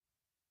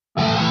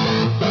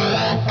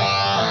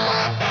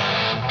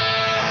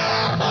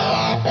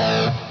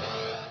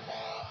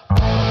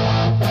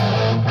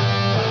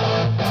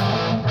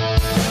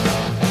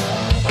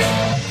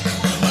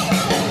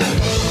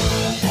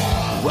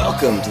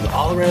Welcome to the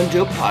All Around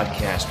Joe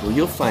podcast, where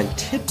you'll find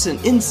tips and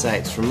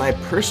insights from my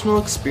personal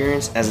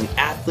experience as an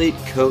athlete,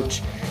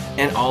 coach,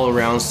 and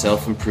all-around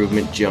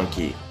self-improvement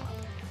junkie.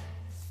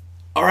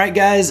 Alright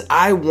guys,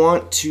 I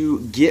want to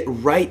get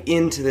right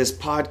into this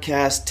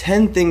podcast.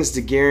 10 things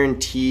to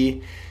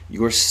guarantee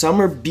your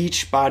summer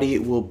beach body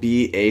will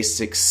be a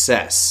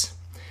success.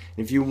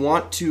 If you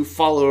want to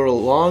follow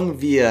along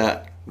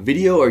via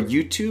video or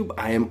YouTube,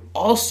 I am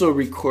also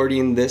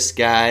recording this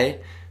guy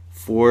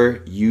for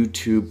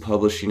YouTube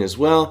publishing as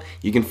well.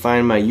 You can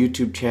find my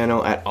YouTube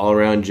channel at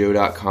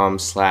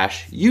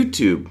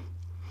allaroundjoe.com/YouTube.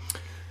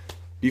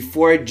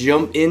 Before I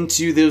jump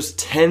into those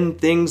 10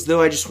 things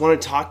though, I just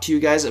want to talk to you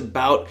guys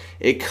about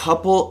a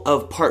couple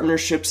of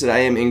partnerships that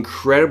I am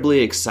incredibly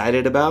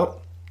excited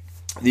about.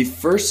 The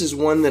first is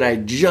one that I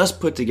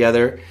just put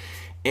together,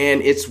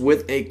 and it's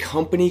with a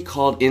company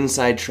called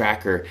Inside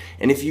Tracker.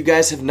 And if you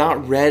guys have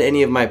not read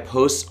any of my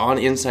posts on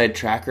Inside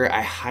Tracker,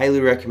 I highly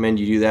recommend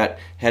you do that.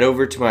 Head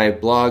over to my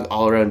blog,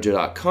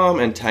 allaroundjoe.com,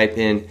 and type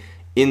in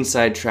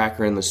Inside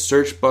Tracker in the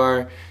search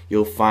bar.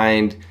 You'll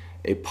find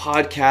a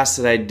podcast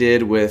that I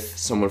did with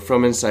someone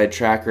from Inside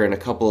Tracker and a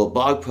couple of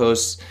blog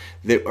posts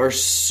that are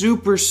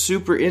super,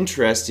 super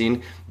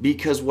interesting,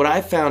 because what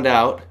I found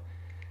out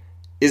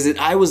is that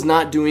I was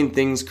not doing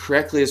things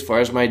correctly as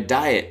far as my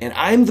diet. And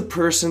I'm the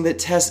person that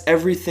tests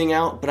everything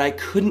out, but I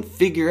couldn't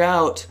figure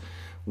out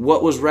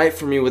what was right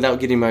for me without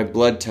getting my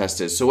blood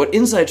tested. So what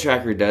Inside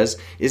Tracker does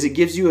is it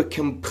gives you a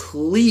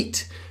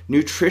complete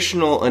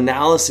nutritional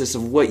analysis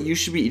of what you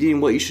should be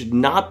eating, what you should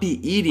not be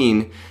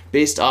eating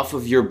based off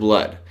of your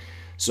blood.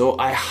 So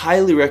I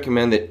highly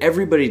recommend that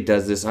everybody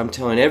does this. I'm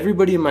telling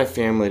everybody in my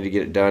family to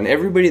get it done,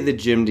 everybody at the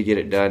gym to get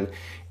it done.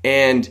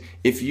 And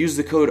if you use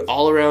the code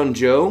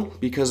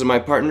AllAroundJoe, because of my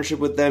partnership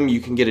with them, you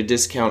can get a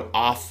discount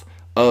off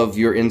of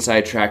your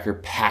Inside Tracker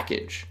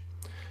package.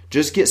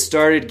 Just get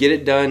started, get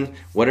it done.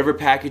 Whatever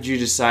package you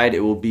decide, it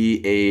will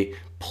be a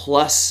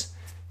plus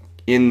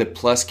in the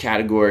plus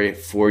category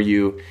for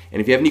you.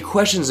 And if you have any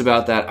questions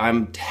about that,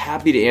 I'm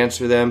happy to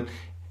answer them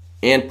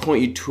and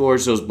point you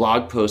towards those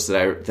blog posts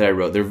that I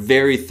wrote. They're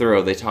very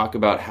thorough. They talk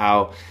about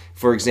how,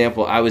 for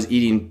example, I was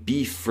eating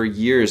beef for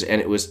years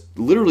and it was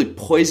literally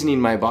poisoning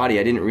my body.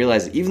 I didn't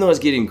realize it. Even though I was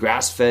getting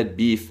grass-fed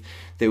beef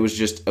that was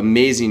just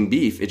amazing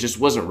beef, it just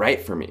wasn't right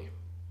for me.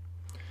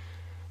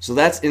 So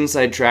that's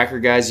Inside Tracker,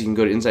 guys. You can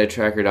go to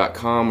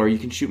insidetracker.com, or you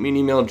can shoot me an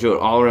email,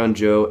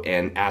 joe@allaroundjoe,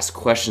 and ask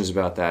questions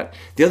about that.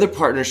 The other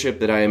partnership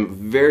that I am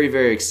very,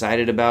 very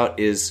excited about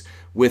is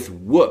with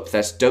Whoop.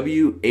 That's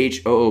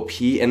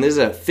WHOOP, and this is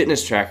a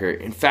fitness tracker.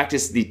 In fact,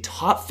 it's the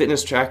top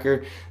fitness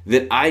tracker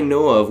that I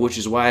know of, which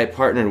is why I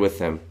partnered with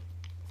them.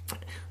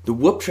 The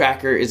Whoop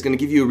tracker is going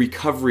to give you a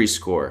recovery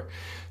score.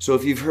 So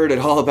if you've heard at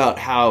all about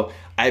how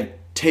I've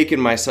taken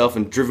myself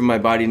and driven my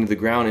body into the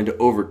ground into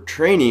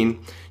overtraining,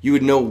 you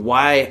would know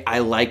why I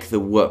like the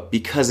Whoop,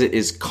 because it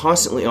is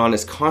constantly on.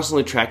 It's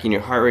constantly tracking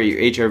your heart rate, your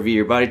HRV,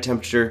 your body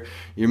temperature,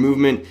 your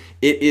movement.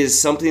 It is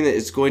something that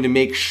is going to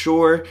make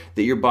sure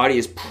that your body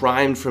is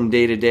primed from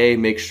day to day,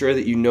 make sure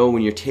that you know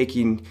when you're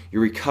taking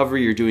your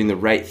recovery, you're doing the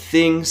right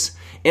things,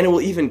 and it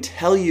will even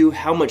tell you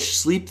how much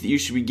sleep that you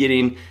should be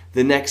getting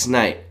the next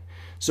night.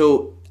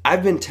 So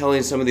I've been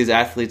telling some of these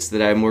athletes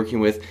that I'm working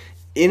with,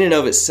 in and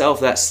of itself,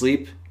 that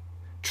sleep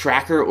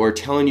tracker or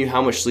telling you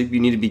how much sleep you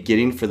need to be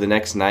getting for the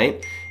next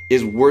night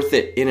is worth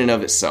it in and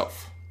of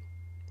itself.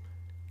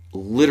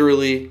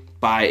 Literally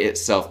by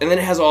itself. And then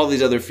it has all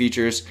these other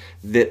features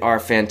that are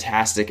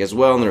fantastic as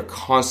well, and they're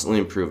constantly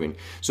improving.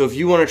 So if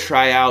you want to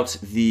try out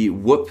the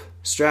Whoop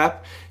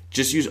strap,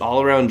 just use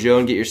All Around Joe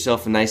and get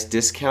yourself a nice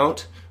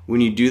discount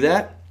when you do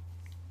that.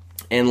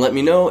 And let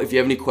me know if you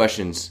have any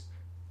questions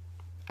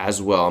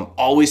as well. I'm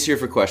always here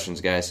for questions,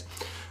 guys.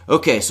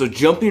 Okay, so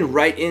jumping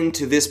right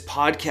into this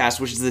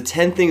podcast, which is the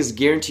 10 things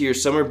guarantee your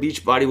summer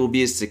beach body will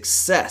be a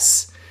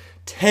success.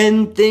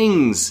 10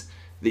 things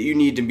that you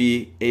need to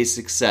be a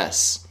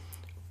success.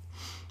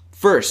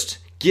 First,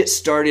 get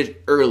started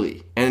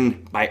early.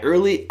 And by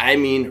early, I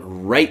mean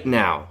right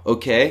now,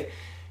 okay?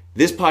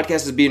 This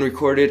podcast is being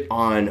recorded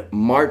on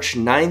March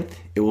 9th.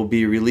 It will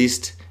be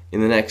released in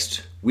the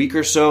next week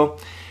or so.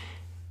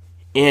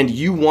 And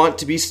you want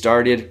to be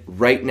started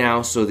right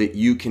now so that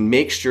you can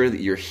make sure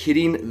that you're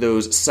hitting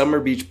those summer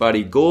beach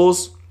body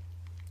goals,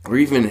 or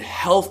even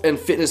health and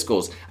fitness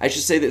goals. I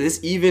should say that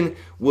this even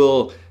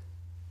will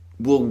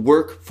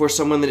work for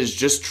someone that is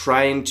just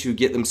trying to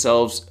get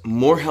themselves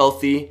more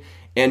healthy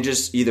and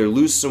just either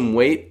lose some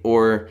weight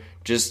or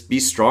just be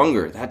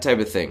stronger, that type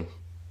of thing.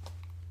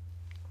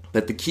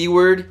 But the key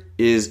word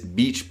is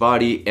beach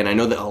body, and I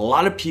know that a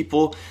lot of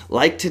people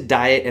like to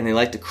diet and they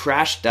like to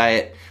crash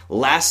diet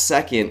last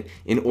second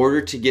in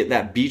order to get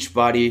that beach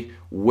body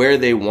where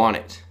they want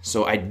it.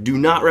 So I do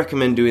not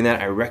recommend doing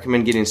that. I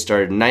recommend getting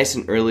started nice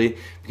and early,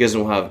 because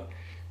we'll have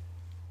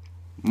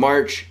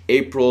March,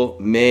 April,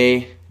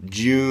 May,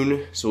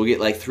 June, so we'll get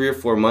like 3 or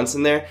 4 months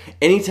in there.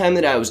 Anytime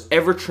that I was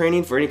ever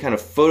training for any kind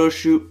of photo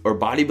shoot or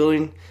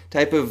bodybuilding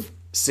type of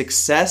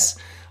success,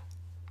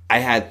 I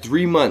had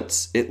 3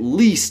 months at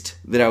least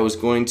that I was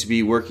going to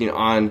be working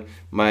on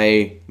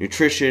my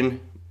nutrition,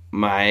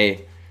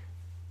 my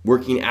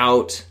working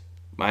out,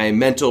 my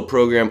mental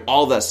program,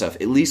 all that stuff.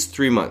 At least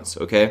 3 months,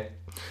 okay?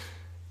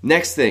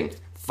 Next thing,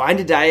 find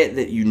a diet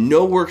that you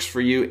know works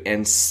for you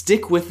and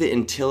stick with it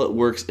until it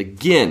works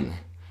again.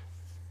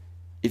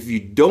 If you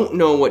don't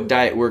know what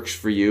diet works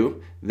for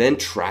you, then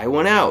try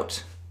one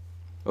out.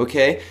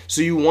 Okay?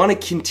 So you want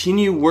to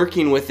continue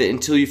working with it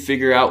until you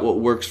figure out what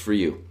works for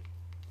you.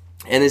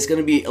 And it's going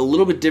to be a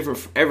little bit different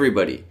for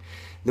everybody.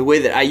 The way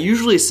that I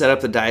usually set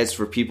up the diets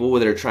for people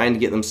that are trying to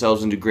get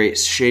themselves into great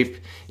shape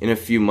in a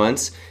few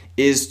months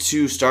is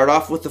to start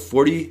off with the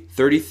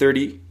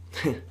 40-30-30.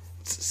 It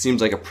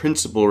seems like a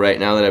principle right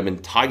now that I've been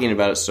talking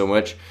about it so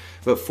much.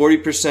 But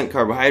 40%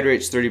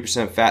 carbohydrates,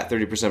 30% fat,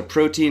 30%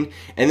 protein.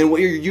 And then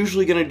what you're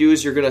usually going to do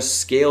is you're going to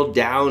scale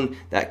down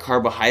that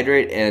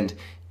carbohydrate and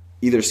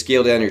either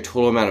scale down your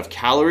total amount of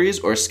calories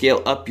or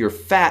scale up your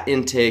fat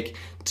intake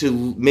to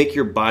make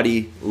your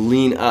body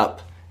lean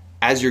up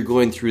as you're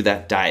going through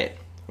that diet,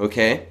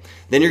 okay?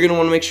 Then you're going to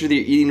want to make sure that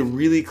you're eating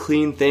really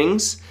clean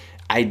things.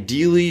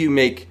 Ideally,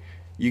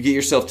 you get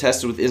yourself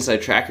tested with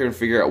Inside Tracker and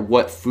figure out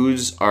what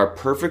foods are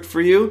perfect for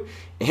you.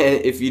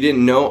 And if you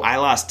didn't know, I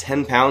lost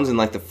 10 pounds in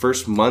like the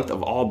first month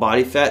of all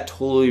body fat,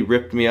 totally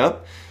ripped me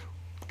up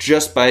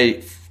just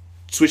by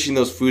switching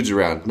those foods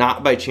around,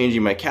 not by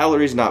changing my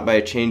calories, not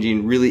by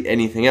changing really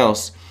anything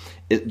else.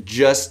 It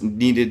just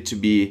needed to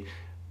be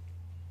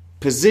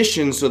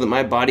positioned so that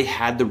my body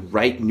had the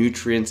right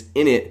nutrients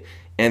in it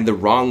and the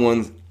wrong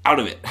ones out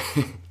of it.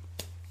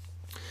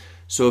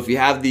 So if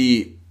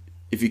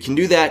you can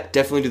do that,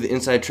 definitely do the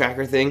Inside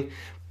Tracker thing,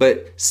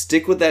 but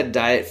stick with that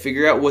diet,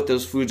 figure out what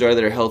those foods are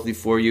that are healthy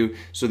for you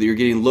so that you're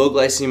getting low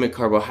glycemic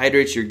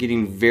carbohydrates, you're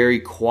getting very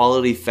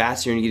quality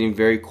fats, you're getting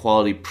very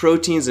quality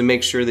proteins, and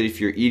make sure that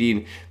if you're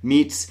eating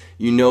meats,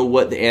 you know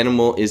what the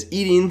animal is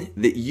eating,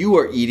 that you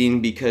are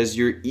eating because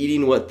you're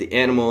eating what the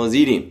animal is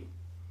eating.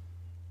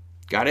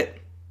 Got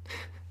it?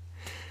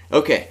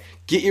 Okay,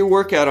 get your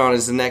workout on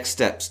is the next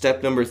step.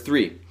 Step number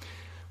 3.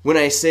 When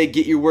I say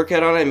get your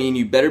workout on, I mean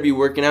you better be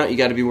working out. You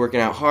got to be working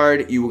out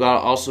hard. You got to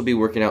also be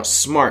working out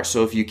smart.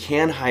 So if you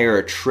can hire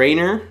a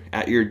trainer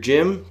at your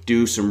gym,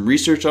 do some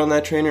research on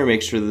that trainer.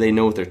 Make sure that they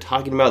know what they're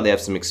talking about. They have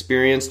some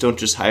experience. Don't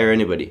just hire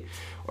anybody.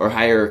 Or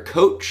hire a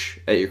coach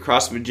at your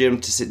CrossFit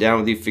gym to sit down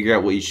with you, figure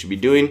out what you should be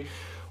doing.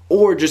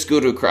 Or just go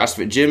to a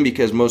CrossFit gym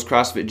because most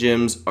CrossFit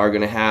gyms are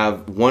going to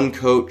have one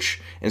coach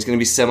and it's going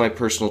to be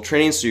semi-personal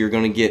training, so you're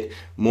going to get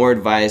more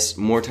advice,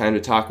 more time to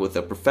talk with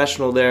a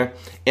professional there.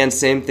 And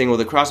same thing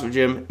with a CrossFit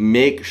gym.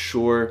 Make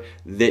sure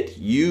that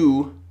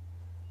you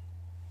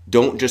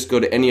don't just go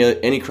to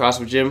any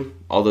CrossFit gym,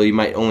 although you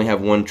might only have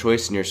one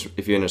choice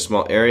if you're in a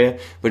small area.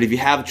 But if you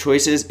have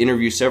choices,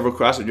 interview several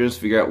CrossFit gyms,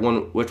 figure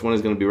out which one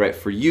is going to be right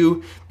for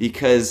you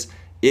because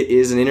it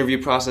is an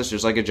interview process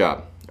just like a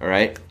job. All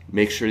right?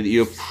 Make sure that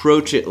you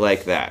approach it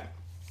like that.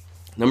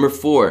 Number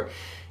 4,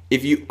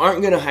 if you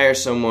aren't going to hire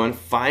someone,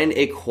 find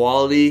a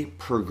quality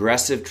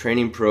progressive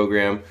training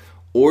program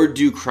or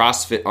do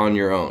CrossFit on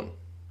your own.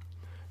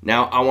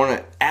 Now, I want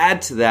to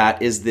add to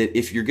that is that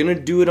if you're going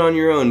to do it on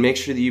your own, make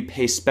sure that you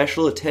pay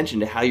special attention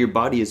to how your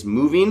body is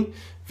moving.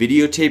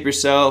 Videotape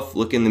yourself,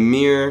 look in the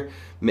mirror,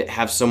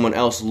 have someone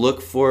else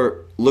look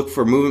for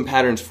movement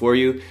patterns for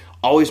you.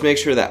 Always make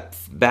sure that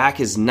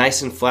back is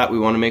nice and flat. We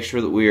want to make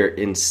sure that we are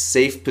in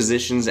safe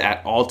positions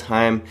at all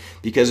time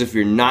because if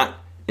you're not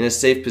in a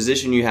safe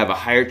position, you have a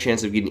higher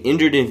chance of getting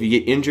injured. And if you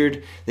get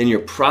injured, then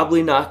you're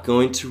probably not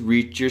going to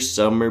reach your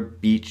summer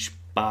beach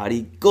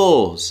body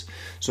goals.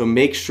 So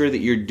make sure that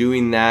you're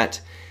doing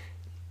that.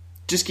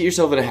 Just get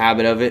yourself in a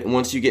habit of it. And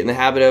once you get in the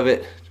habit of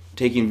it,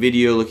 taking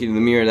video, looking in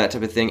the mirror, that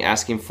type of thing,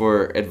 asking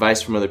for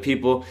advice from other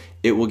people,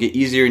 it will get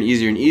easier and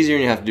easier and easier,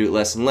 and you have to do it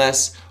less and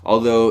less,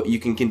 although you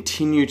can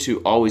continue to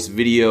always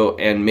video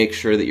and make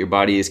sure that your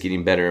body is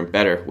getting better and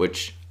better,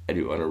 which I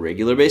do on a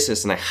regular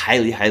basis, and I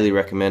highly, highly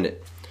recommend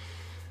it.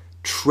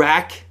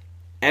 Track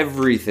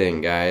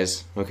everything,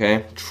 guys,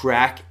 okay?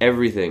 Track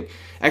everything.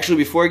 Actually,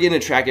 before I get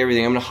into track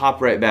everything, I'm going to hop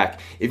right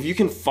back. If you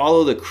can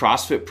follow the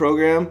CrossFit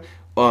program,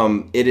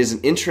 it is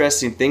an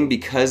interesting thing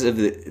because of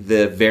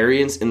the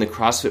variance in the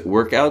CrossFit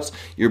workouts.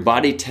 Your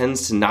body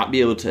tends to not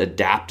be able to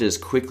adapt as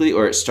quickly,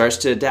 or it starts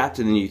to adapt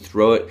and then you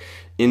throw it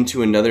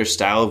into another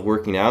style of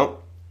working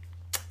out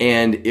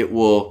and it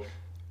will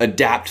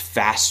adapt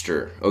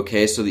faster,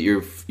 okay, so that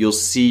you'll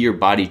see your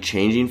body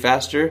changing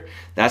faster.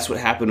 That's what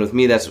happened with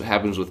me. That's what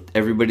happens with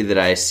everybody that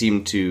I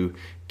seem to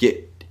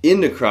get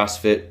into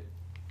CrossFit.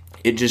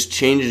 It just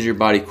changes your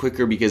body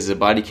quicker because the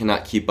body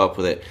cannot keep up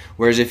with it.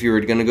 Whereas if you were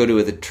going to go to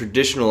a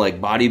traditional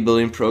like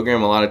bodybuilding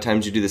program, a lot of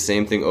times you do the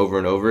same thing over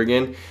and over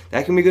again.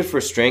 That can be good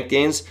for strength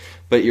gains,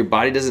 but your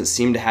body doesn't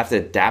seem to have to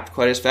adapt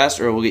quite as fast,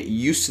 or it will get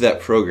used to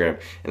that program.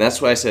 And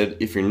that's why I said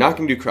if you're not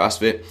going to do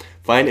CrossFit,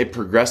 find a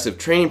progressive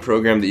training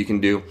program that you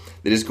can do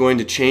that is going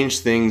to change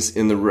things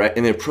in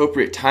the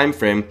appropriate time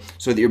frame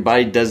so that your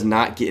body does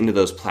not get into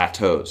those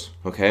plateaus,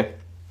 okay?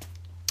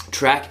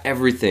 Track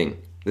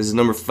everything. This is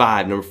number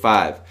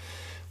 5.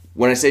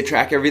 When I say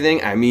track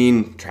everything, I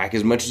mean track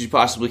as much as you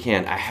possibly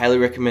can. I highly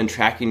recommend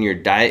tracking your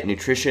diet and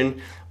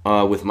nutrition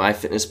with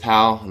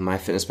MyFitnessPal,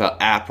 MyFitnessPal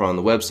app, or on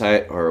the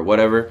website or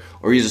whatever,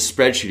 or use a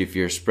spreadsheet. If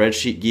you're a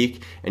spreadsheet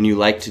geek and you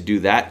like to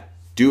do that,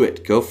 do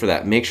it. Go for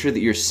that. Make sure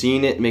that you're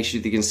seeing it. Make sure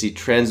that you can see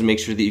trends. Make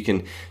sure that you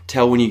can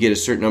tell when you get a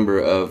certain number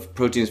of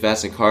proteins,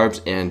 fats, and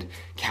carbs and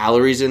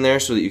calories in there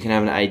so that you can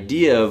have an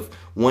idea of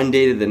one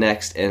day to the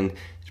next and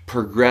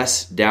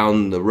progress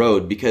down the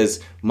road, because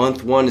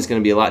month 1 is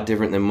going to be a lot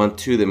different than month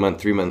 2, than month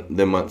 3,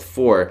 than month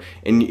 4.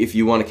 And if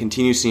you want to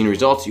continue seeing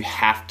results, you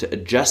have to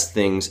adjust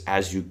things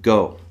as you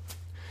go.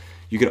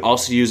 You could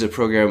also use a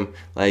program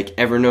like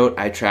Evernote.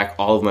 I track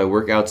all of my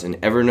workouts in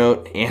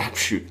Evernote, and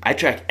I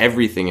track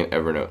everything in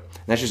Evernote.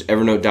 And that's just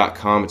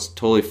evernote.com. It's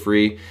totally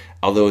free,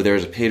 although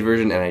there's a paid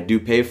version, and I do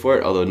pay for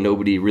it, although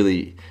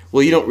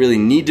you don't really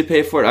need to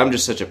pay for it. I'm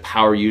just such a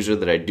power user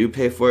that I do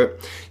pay for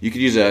it. You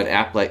could use an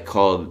app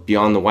called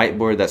Beyond the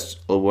Whiteboard. That's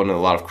one that a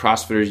lot of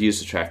CrossFitters use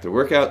to track their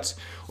workouts,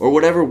 or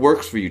whatever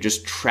works for you.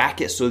 Just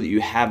track it so that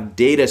you have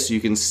data so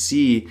you can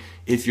see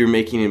if you're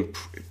making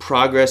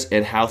progress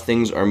and how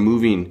things are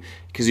moving,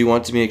 because you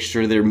want to make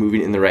sure they're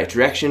moving in the right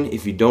direction.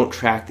 If you don't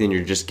track, then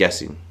you're just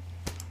guessing.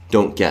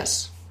 Don't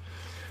guess.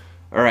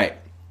 All right,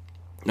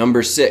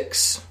 number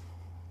 6.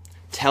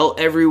 Tell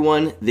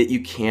everyone that you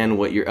can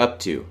what you're up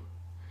to.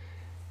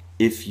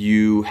 If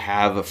you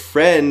have a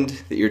friend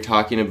that you're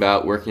talking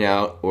about working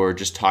out or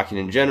just talking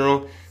in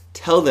general,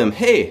 tell them,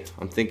 hey,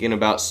 I'm thinking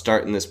about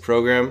starting this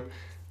program.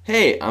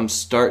 Hey, I'm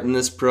starting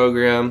this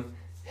program.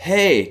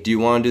 Hey, do you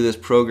want to do this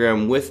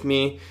program with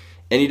me?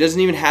 And it doesn't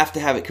even have to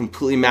have it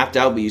completely mapped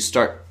out, but you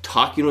start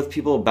talking with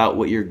people about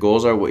what your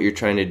goals are, what you're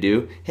trying to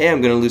do. Hey,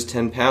 I'm going to lose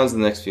 10 pounds in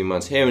the next few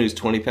months. Hey, I'm going to lose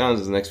 20 pounds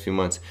in the next few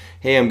months.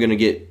 Hey, I'm going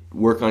to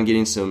work on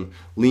getting some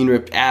lean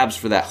ripped abs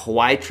for that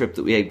Hawaii trip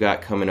that we have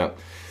got coming up.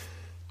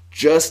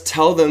 Just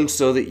tell them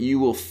so that you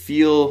will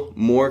feel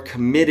more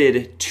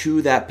committed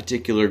to that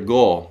particular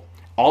goal.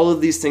 All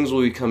of these things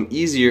will become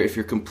easier if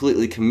you're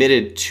completely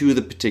committed to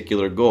the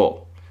particular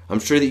goal. I'm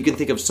sure that you can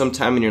think of some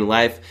time in your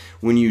life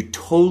when you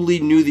totally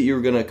knew that you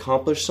were going to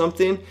accomplish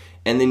something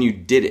and then you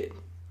did it.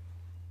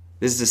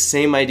 This is the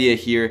same idea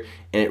here,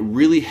 and it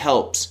really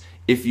helps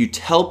if you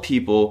tell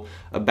people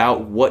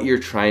about what you're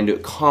trying to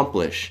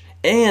accomplish.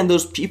 And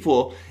those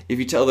people, if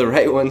you tell the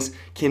right ones,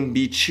 can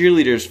be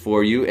cheerleaders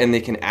for you, and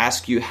they can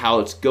ask you how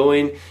it's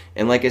going.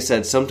 And like I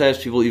said, sometimes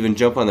people even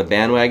jump on the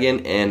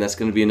bandwagon, and that's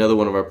going to be another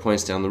one of our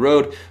points down the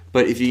road.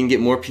 But if you can get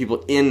more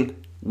people in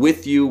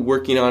with you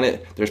working on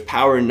it, there's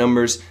power in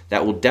numbers.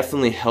 That will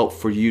definitely help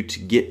for you to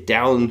get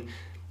down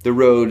the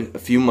road a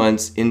few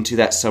months into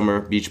that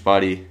summer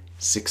Beachbody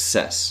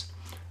success.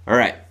 All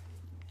right,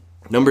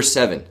 number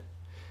 7.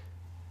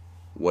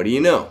 What do you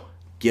know?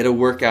 Get a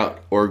workout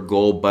or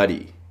goal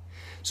buddy.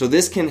 So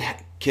this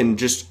can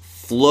just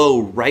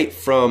flow right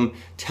from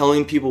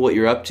telling people what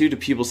you're up to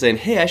people saying,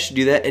 hey, I should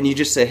do that. And you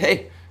just say,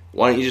 hey,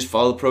 why don't you just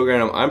follow the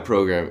program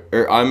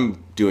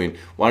I'm doing?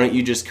 Why don't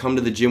you just come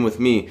to the gym with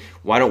me?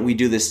 Why don't we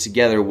do this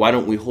together? Why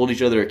don't we hold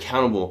each other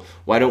accountable?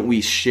 Why don't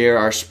we share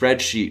our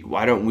spreadsheet?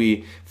 Why don't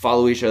we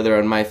follow each other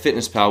on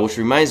MyFitnessPal? Which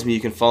reminds me,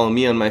 you can follow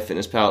me on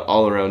MyFitnessPal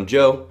All Around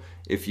Joe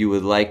if you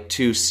would like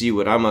to see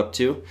what I'm up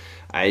to.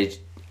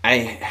 I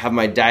have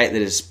my diet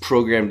that is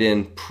programmed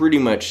in pretty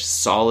much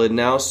solid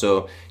now,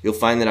 so you'll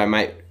find that I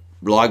might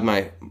log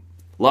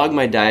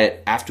my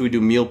diet after we do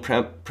meal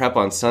prep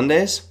on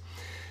Sundays,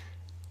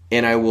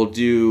 and I will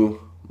do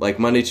like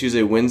Monday,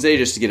 Tuesday, Wednesday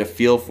just to get a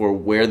feel for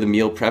where the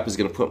meal prep is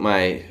going to put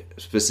my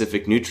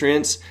specific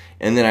nutrients,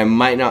 and then I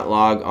might not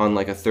log on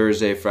like a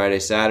Thursday, Friday,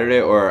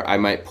 Saturday, or I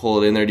might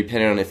pull it in there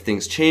depending on if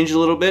things change a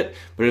little bit.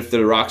 But if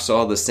the rock's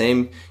all the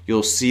same,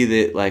 you'll see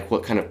that like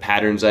what kind of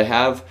patterns I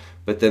have.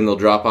 But then they'll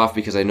drop off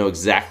because I know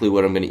exactly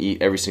what I'm going to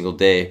eat every single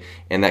day,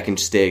 and that can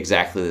stay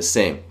exactly the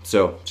same.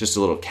 So just a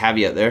little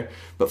caveat there.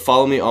 But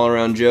follow me All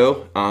Around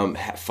Joe.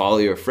 Follow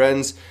your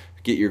friends.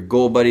 Get your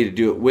goal buddy to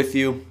do it with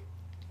you.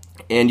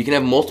 And you can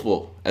have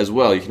multiple as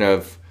well. You can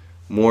have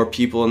more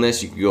people in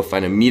this. You can go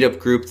find a meetup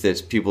group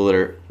that's people that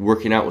are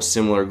working out with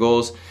similar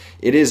goals.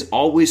 It is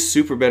always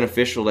super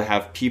beneficial to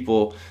have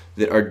people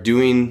that are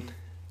doing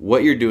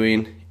what you're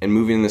doing and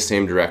moving in the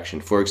same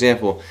direction. For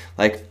example,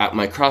 like at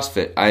my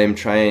CrossFit,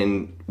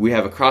 we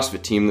have a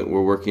CrossFit team that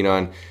we're working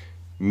on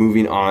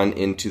moving on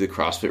into the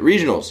CrossFit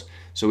regionals.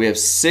 So we have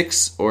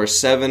 6 or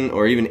 7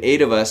 or even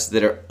 8 of us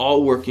that are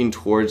all working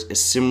towards a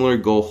similar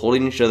goal,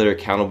 holding each other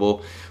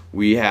accountable.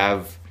 We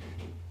have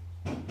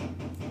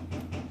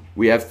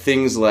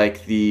things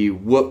like the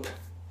Whoop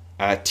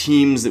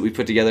teams that we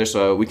put together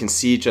so we can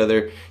see each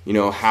other,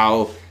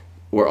 how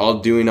we're all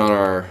doing on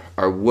our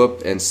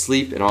Whoop and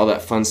sleep and all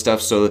that fun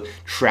stuff. So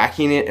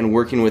tracking it and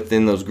working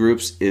within those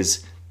groups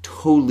is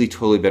totally,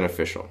 totally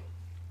beneficial.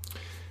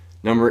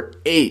 Number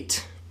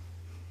 8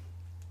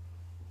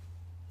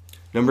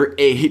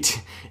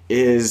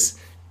 is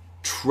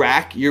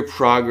track your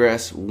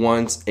progress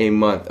once a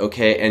month,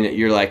 okay? And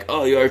you're like,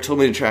 oh, you already told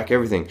me to track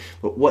everything.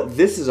 But what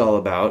this is all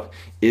about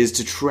is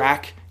to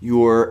track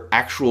your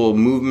actual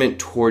movement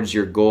towards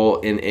your goal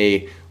in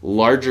a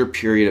larger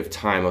period of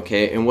time,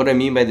 okay? And what I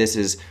mean by this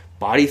is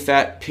body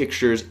fat,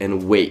 pictures,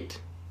 and weight.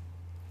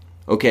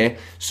 Okay,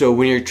 so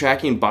when you're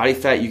tracking body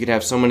fat, you could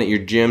have someone at your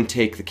gym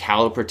take the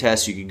caliper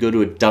test. You could go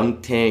to a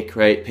dunk tank,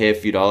 right? Pay a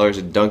few dollars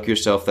and dunk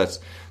yourself. That's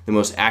the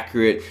most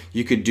accurate.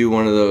 You could do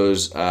one of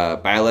those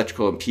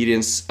bioelectrical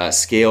impedance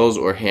scales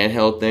or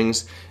handheld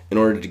things in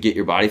order to get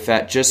your body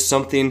fat. Just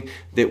something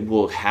that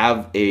will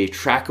have a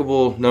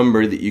trackable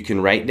number that you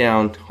can write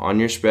down on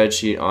your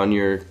spreadsheet, on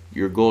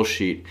your goal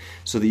sheet,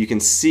 so that you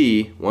can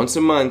see once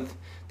a month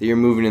that you're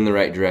moving in the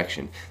right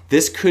direction.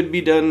 This could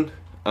be done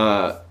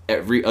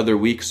every other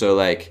week, so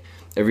like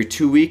every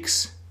 2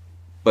 weeks,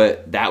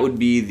 but that would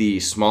be the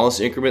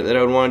smallest increment that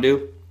I would want to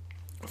do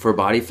for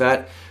body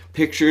fat.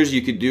 Pictures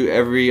you could do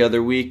every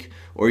other week,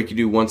 or you could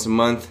do once a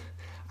month.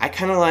 I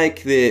kind of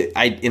like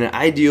in an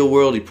ideal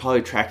world, you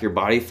probably track your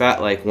body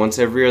fat like once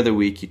every other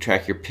week, you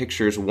track your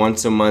pictures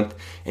once a month,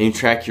 and you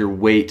track your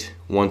weight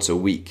once a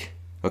week,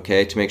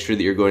 okay, to make sure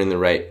that you're going in the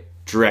right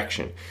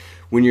direction.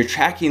 When you're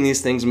tracking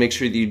these things, make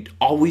sure that you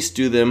always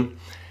do them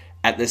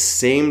at the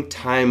same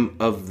time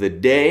of the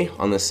day,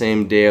 on the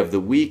same day of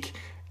the week,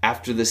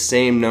 after the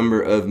same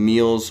number of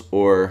meals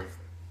or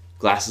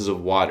glasses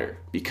of water,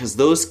 because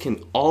those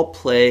can all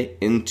play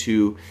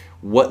into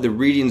what the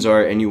readings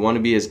are, and you want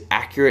to be as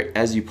accurate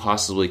as you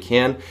possibly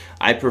can.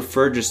 I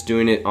prefer just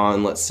doing it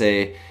on, let's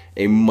say,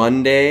 a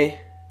Monday,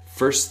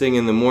 first thing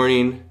in the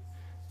morning,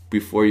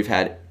 before you've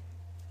had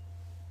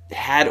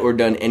or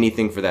done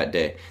anything for that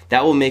day.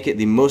 That will make it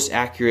the most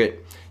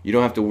accurate. You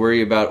don't have to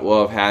worry about,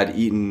 well, I've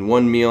eaten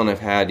one meal and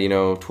I've had,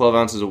 12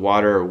 ounces of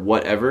water or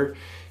whatever.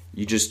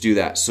 You just do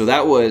that. So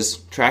that was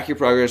track your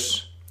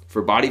progress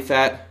for body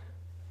fat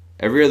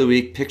every other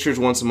week, pictures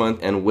once a month,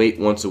 and weight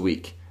once a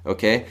week,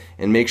 okay?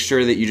 And make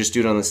sure that you just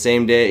do it on the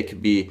same day. It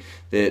could be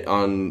that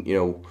on,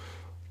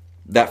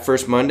 that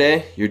first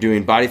Monday, you're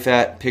doing body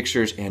fat,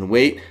 pictures, and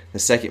weight. The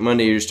second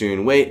Monday, you're just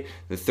doing weight.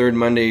 The third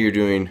Monday, you're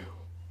doing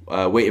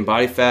weight and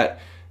body fat.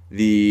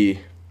 And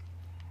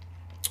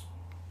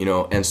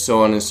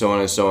so on and so on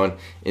and so on,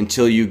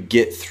 until you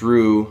get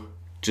through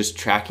just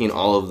tracking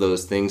all of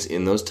those things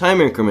in those time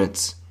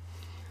increments.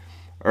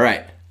 All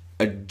right,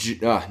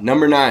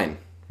 number 9,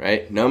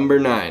 right? Number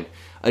 9,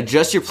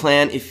 adjust your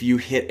plan if you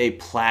hit a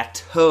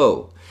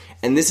plateau.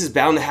 And this is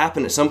bound to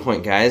happen at some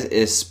point, guys,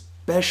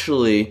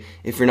 especially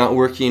if you're not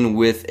working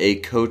with a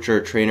coach or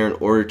a trainer in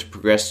order to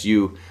progress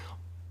you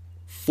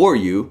for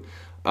you.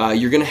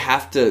 You're going to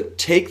have to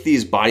take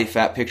these body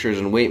fat pictures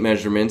and weight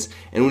measurements,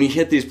 and when you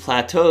hit these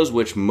plateaus,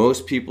 which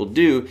most people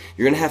do,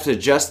 you're going to have to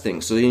adjust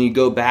things. So then you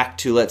go back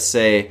to, let's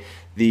say,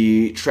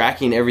 the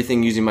tracking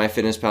everything using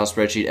MyFitnessPal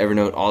spreadsheet,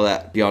 Evernote, all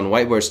that beyond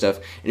whiteboard stuff,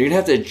 and you're going to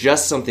have to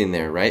adjust something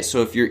there, right?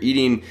 So if you're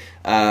eating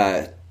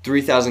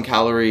 3,000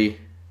 calorie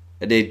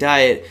a day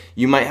diet,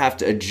 you might have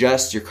to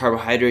adjust your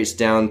carbohydrates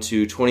down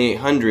to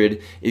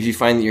 2,800 if you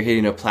find that you're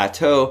hitting a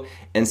plateau,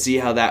 and see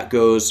how that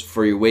goes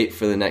for your weight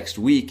for the next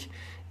week.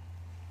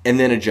 And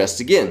then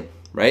adjust again,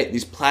 right?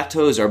 These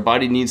plateaus, our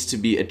body needs to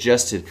be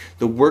adjusted.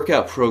 The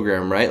workout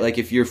program, right? Like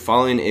if you're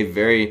following a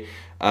very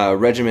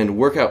regimented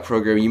workout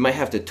program, you might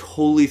have to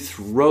totally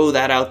throw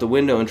that out the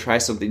window and try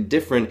something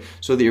different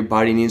so that your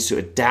body needs to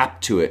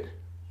adapt to it,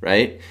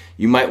 right?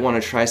 You might want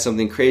to try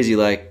something crazy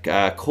like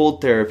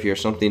cold therapy or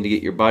something to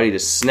get your body to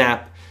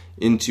snap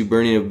into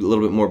burning a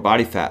little bit more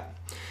body fat.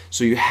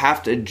 So you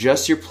have to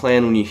adjust your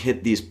plan when you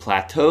hit these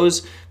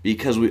plateaus,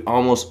 because we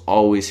almost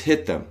always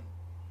hit them,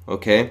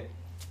 okay?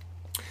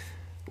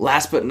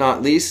 Last but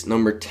not least,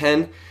 number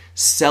 10,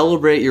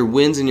 celebrate your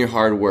wins and your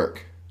hard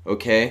work,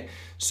 okay?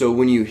 So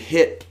when you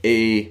hit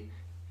an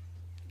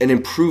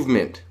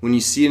improvement, when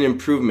you see an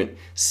improvement,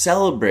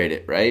 celebrate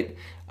it, right?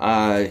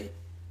 A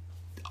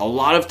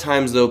lot of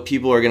times, though,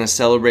 people are going to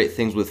celebrate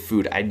things with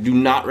food. I do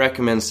not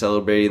recommend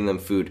celebrating them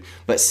food,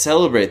 but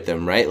celebrate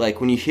them, right? Like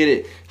when you hit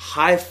it,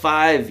 high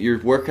five your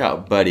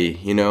workout buddy,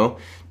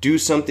 Do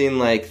something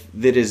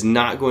that is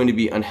not going to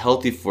be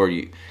unhealthy for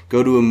you.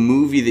 Go to a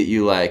movie that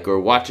you like, or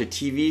watch a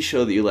TV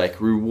show that you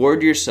like.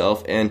 Reward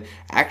yourself, and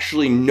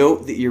actually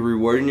note that you're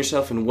rewarding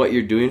yourself and what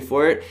you're doing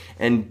for it,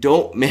 and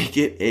don't make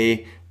it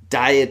a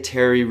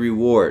dietary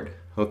reward,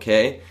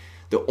 okay?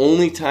 The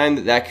only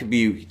time that could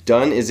be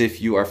done is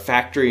if you are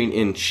factoring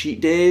in cheat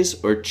days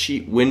or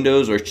cheat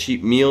windows or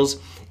cheat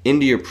meals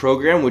into your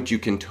program, which you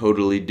can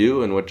totally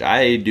do, and which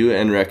I do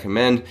and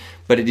recommend,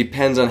 but it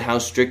depends on how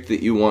strict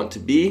that you want to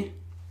be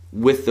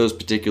with those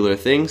particular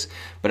things.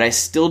 But I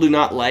still do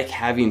not like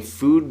having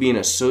food being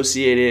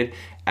associated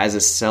as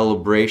a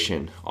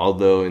celebration,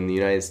 although in the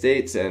United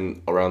States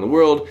and around the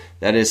world,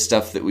 that is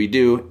stuff that we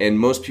do, and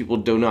most people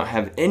do not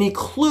have any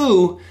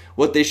clue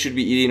what they should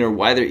be eating or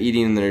why they're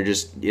eating, and they're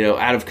just,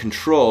 out of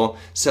control,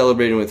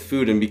 celebrating with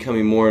food and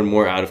becoming more and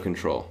more out of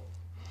control.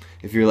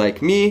 If you're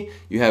like me,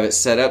 you have it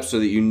set up so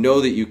that you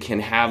know that you can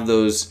have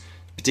those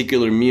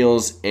particular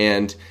meals,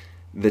 and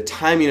the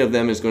timing of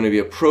them is going to be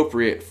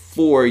appropriate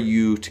for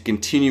you to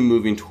continue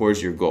moving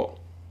towards your goal.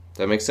 Does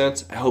that make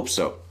sense? I hope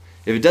so.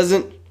 If it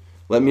doesn't,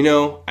 let me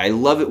know. I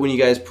love it when you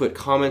guys put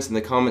comments in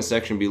the comment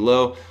section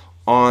below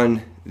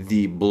on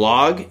the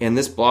blog, and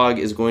this blog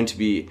is going to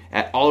be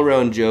at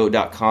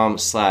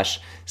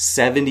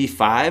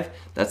allaroundjoe.com/75.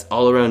 That's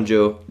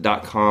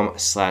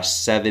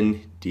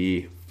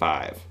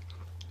allaroundjoe.com/75.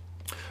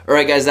 All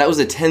right, guys, that was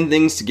the 10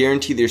 things to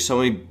guarantee their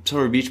summer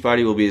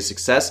Beachbody will be a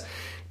success.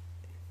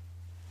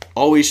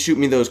 Always shoot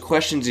me those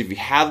questions if you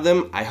have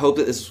them. I hope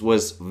that this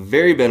was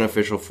very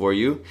beneficial for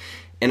you.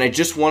 And I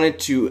just wanted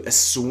to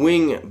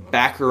swing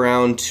back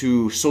around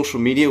to social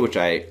media, which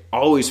I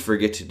always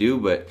forget to do,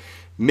 but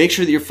make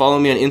sure that you're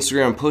following me on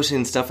Instagram. I'm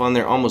posting stuff on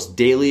there almost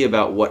daily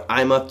about what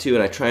I'm up to,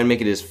 and I try and make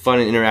it as fun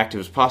and interactive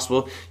as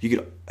possible.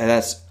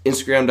 That's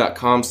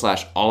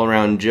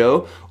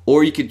Instagram.com/allaroundjoe,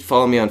 or you could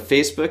follow me on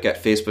Facebook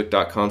at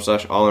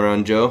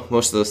facebook.com/allaroundjoe.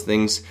 Most of those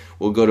things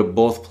will go to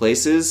both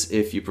places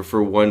if you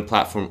prefer one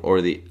platform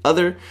or the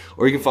other.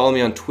 Or you can follow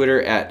me on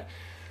Twitter at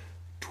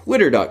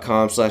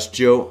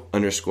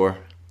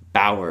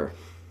twitter.com/Joe_Bauer.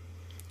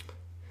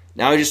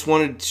 Now I just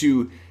wanted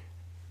to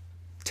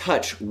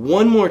touch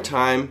one more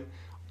time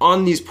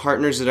on these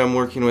partners that I'm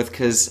working with,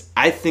 because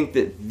I think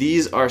that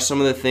these are some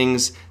of the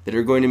things that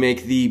are going to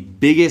make the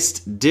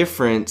biggest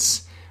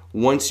difference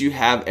once you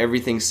have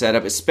everything set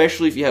up,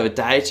 especially if you have a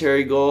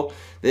dietary goal.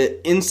 The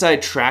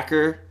Inside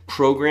Tracker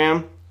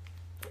program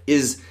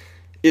is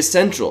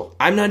essential.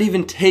 I'm not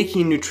even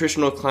taking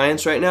nutritional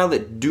clients right now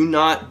that do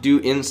not do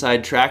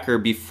Inside Tracker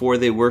before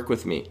they work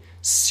with me.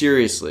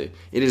 Seriously,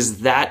 it is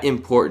that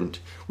important.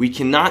 We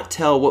cannot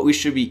tell what we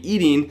should be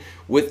eating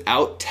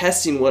without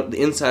testing what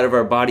the inside of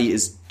our body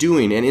is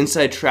doing, and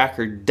Inside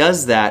Tracker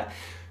does that.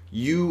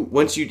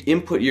 Once you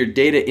input your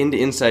data into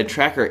Inside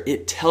Tracker,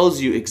 it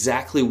tells you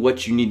exactly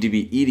what you need to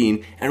be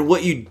eating and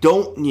what you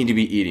don't need to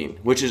be eating,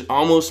 which is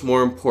almost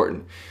more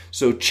important.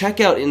 So check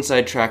out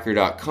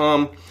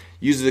InsideTracker.com.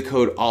 Use the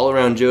code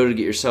AllAroundJoe to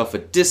get yourself a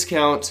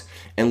discount,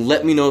 and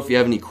let me know if you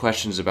have any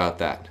questions about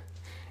that.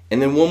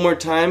 And then one more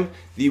time,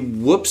 the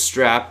Whoop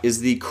Strap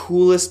is the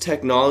coolest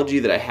technology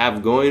that I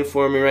have going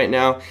for me right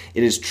now.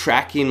 It is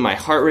tracking my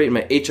heart rate,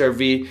 my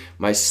HRV,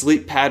 my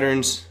sleep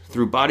patterns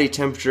through body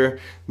temperature,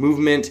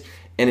 movement,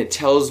 and it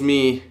tells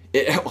me,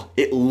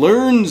 it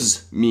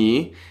learns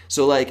me.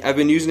 So like, I've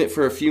been using it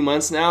for a few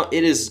months now.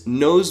 It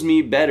knows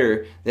me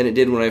better than it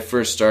did when I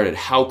first started.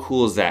 How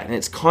cool is that? And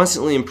it's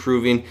constantly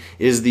improving.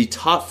 It is the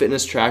top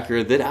fitness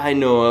tracker that I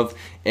know of.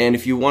 And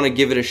if you want to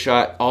give it a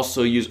shot,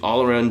 also use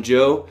All Around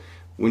Joe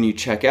when you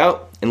check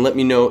out, and let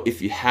me know if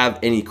you have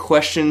any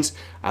questions.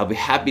 I'll be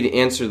happy to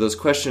answer those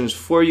questions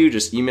for you.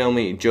 Just email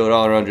me,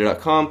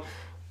 joe@allaroundjoe.com,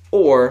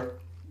 or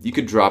you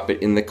could drop it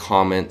in the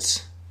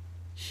comments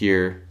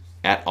here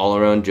at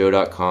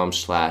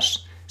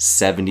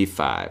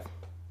allaroundjoe.com/75.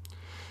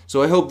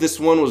 So I hope this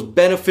one was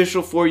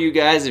beneficial for you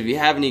guys. If you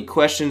have any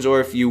questions,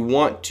 or if you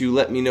want to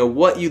let me know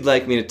what you'd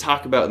like me to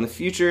talk about in the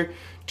future,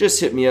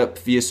 just hit me up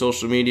via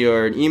social media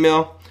or an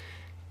email,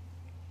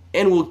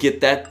 and we'll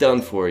get that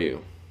done for you.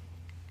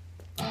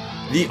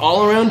 The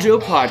All Around Joe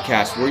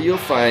podcast, where you'll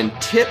find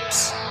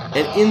tips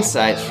and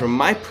insights from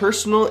my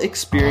personal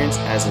experience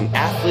as an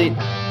athlete,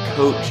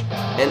 coach,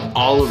 and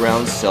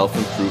all-around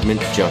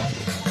self-improvement junkie.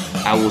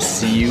 I will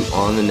see you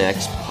on the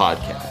next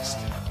podcast.